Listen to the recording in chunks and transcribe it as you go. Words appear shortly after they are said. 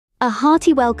A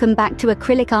hearty welcome back to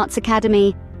Acrylic Arts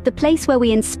Academy, the place where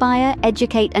we inspire,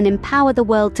 educate, and empower the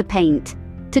world to paint.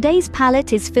 Today's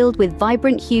palette is filled with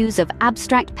vibrant hues of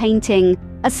abstract painting,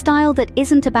 a style that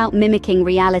isn't about mimicking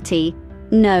reality.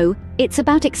 No, it's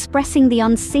about expressing the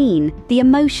unseen, the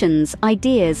emotions,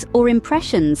 ideas, or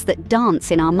impressions that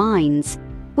dance in our minds.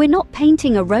 We're not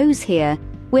painting a rose here,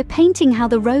 we're painting how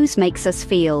the rose makes us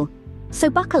feel. So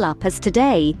buckle up, as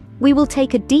today, we will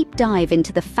take a deep dive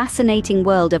into the fascinating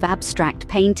world of abstract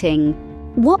painting.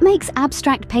 What makes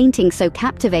abstract painting so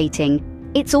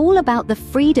captivating? It's all about the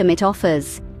freedom it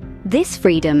offers. This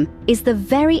freedom is the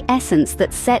very essence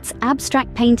that sets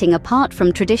abstract painting apart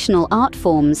from traditional art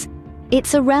forms.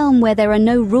 It's a realm where there are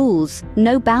no rules,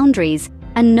 no boundaries,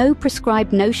 and no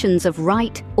prescribed notions of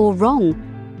right or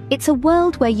wrong. It's a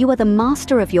world where you are the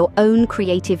master of your own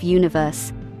creative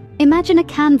universe. Imagine a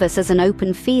canvas as an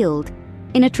open field.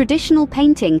 In a traditional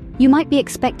painting, you might be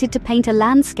expected to paint a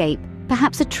landscape,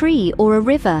 perhaps a tree or a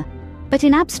river. But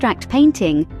in abstract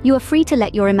painting, you are free to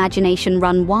let your imagination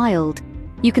run wild.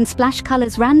 You can splash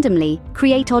colors randomly,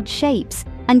 create odd shapes,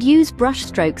 and use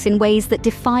brushstrokes in ways that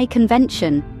defy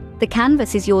convention. The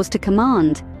canvas is yours to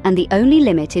command, and the only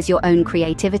limit is your own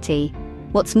creativity.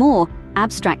 What's more,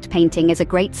 abstract painting is a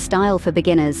great style for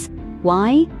beginners.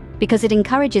 Why? Because it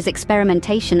encourages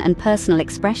experimentation and personal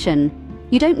expression.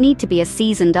 You don't need to be a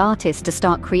seasoned artist to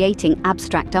start creating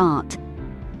abstract art.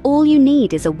 All you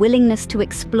need is a willingness to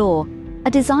explore, a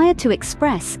desire to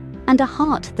express, and a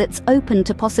heart that's open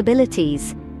to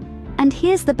possibilities. And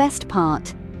here's the best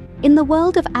part. In the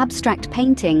world of abstract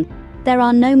painting, there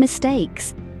are no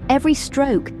mistakes. Every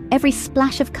stroke, every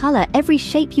splash of color, every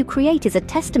shape you create is a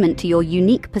testament to your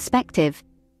unique perspective.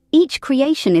 Each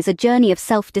creation is a journey of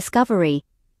self-discovery.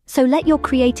 So let your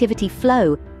creativity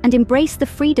flow and embrace the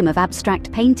freedom of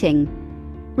abstract painting.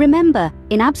 Remember,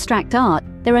 in abstract art,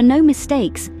 there are no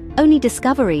mistakes, only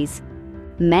discoveries.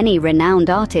 Many renowned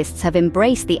artists have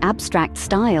embraced the abstract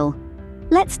style.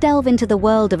 Let's delve into the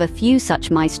world of a few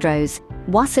such maestros.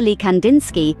 Wassily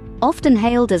Kandinsky, often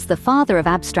hailed as the father of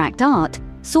abstract art,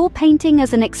 saw painting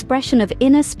as an expression of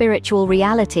inner spiritual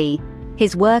reality.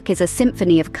 His work is a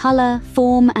symphony of color,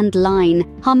 form, and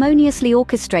line, harmoniously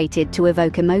orchestrated to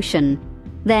evoke emotion.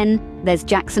 Then, there's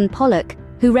Jackson Pollock,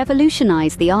 who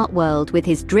revolutionized the art world with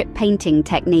his drip painting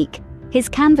technique. His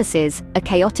canvases, a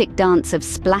chaotic dance of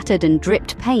splattered and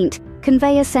dripped paint,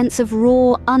 convey a sense of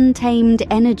raw, untamed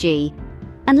energy.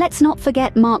 And let's not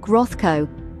forget Mark Rothko.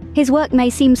 His work may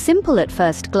seem simple at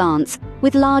first glance,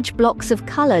 with large blocks of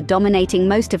color dominating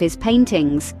most of his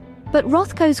paintings. But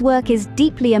Rothko's work is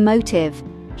deeply emotive.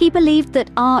 He believed that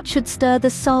art should stir the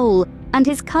soul, and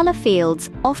his color fields,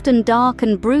 often dark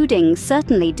and brooding,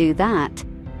 certainly do that.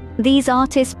 These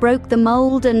artists broke the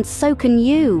mold, and so can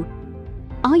you.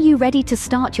 Are you ready to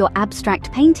start your abstract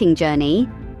painting journey?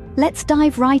 Let's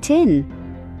dive right in.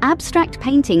 Abstract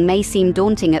painting may seem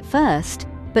daunting at first,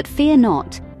 but fear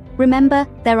not. Remember,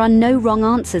 there are no wrong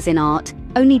answers in art,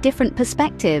 only different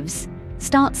perspectives.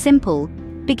 Start simple.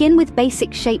 Begin with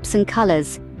basic shapes and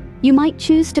colors. You might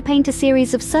choose to paint a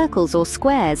series of circles or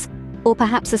squares, or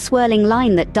perhaps a swirling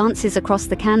line that dances across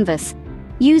the canvas.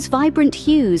 Use vibrant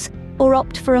hues, or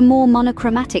opt for a more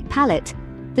monochromatic palette.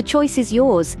 The choice is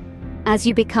yours. As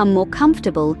you become more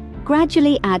comfortable,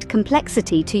 gradually add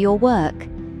complexity to your work.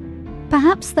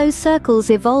 Perhaps those circles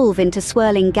evolve into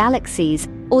swirling galaxies,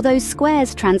 or those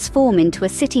squares transform into a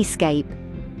cityscape.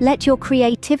 Let your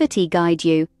creativity guide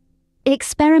you.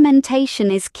 Experimentation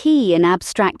is key in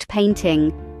abstract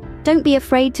painting. Don't be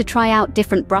afraid to try out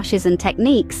different brushes and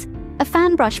techniques. A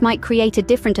fan brush might create a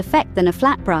different effect than a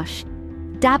flat brush.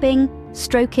 Dabbing,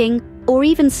 stroking, or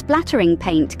even splattering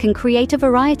paint can create a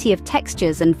variety of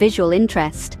textures and visual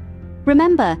interest.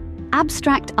 Remember,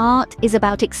 abstract art is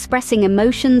about expressing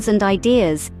emotions and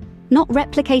ideas, not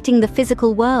replicating the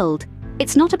physical world.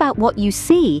 It's not about what you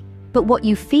see, but what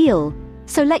you feel.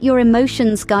 So let your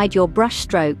emotions guide your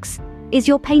brushstrokes. Is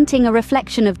your painting a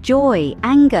reflection of joy,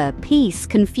 anger, peace,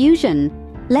 confusion?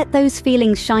 Let those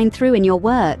feelings shine through in your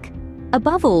work.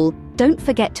 Above all, don't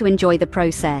forget to enjoy the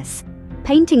process.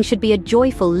 Painting should be a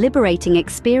joyful, liberating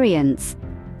experience.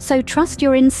 So trust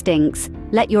your instincts,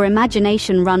 let your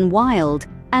imagination run wild,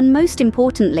 and most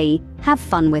importantly, have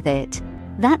fun with it.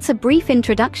 That's a brief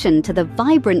introduction to the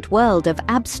vibrant world of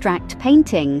abstract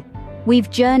painting. We've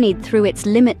journeyed through its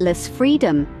limitless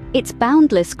freedom, its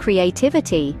boundless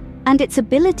creativity, and its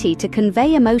ability to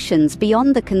convey emotions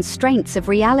beyond the constraints of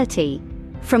reality.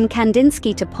 From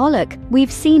Kandinsky to Pollock,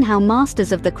 we've seen how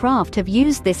masters of the craft have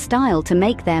used this style to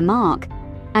make their mark.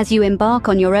 As you embark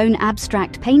on your own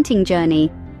abstract painting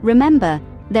journey, remember,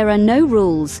 there are no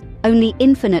rules, only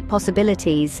infinite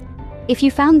possibilities. If you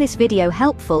found this video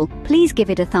helpful, please give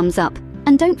it a thumbs up,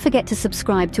 and don't forget to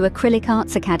subscribe to Acrylic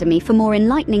Arts Academy for more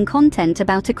enlightening content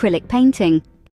about acrylic painting.